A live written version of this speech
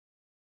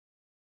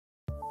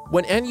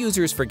When end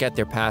users forget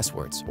their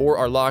passwords or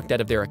are locked out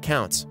of their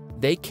accounts,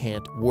 they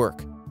can't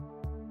work.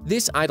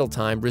 This idle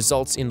time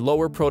results in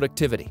lower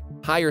productivity,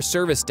 higher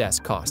service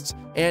desk costs,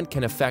 and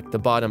can affect the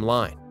bottom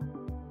line.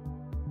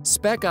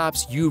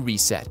 Specops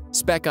uReset,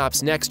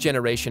 Specops'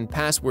 next-generation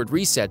password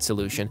reset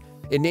solution,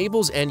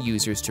 enables end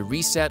users to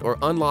reset or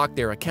unlock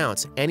their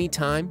accounts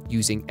anytime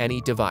using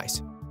any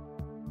device.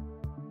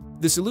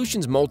 The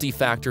solution's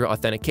multi-factor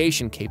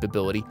authentication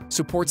capability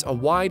supports a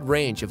wide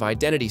range of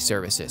identity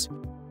services,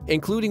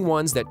 including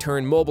ones that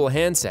turn mobile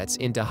handsets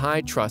into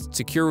high-trust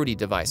security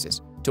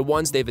devices to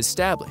ones they've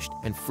established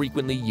and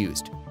frequently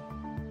used.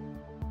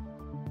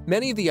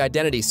 Many of the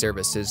identity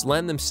services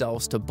lend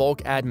themselves to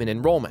bulk admin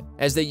enrollment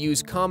as they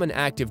use common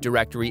Active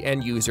Directory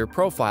end-user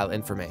profile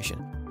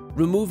information,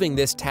 removing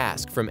this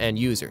task from end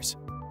users.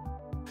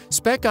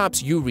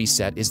 Specops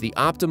uReset is the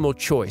optimal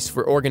choice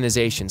for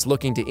organizations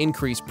looking to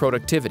increase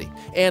productivity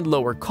and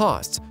lower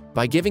costs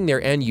by giving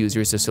their end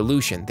users a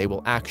solution they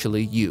will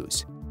actually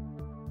use.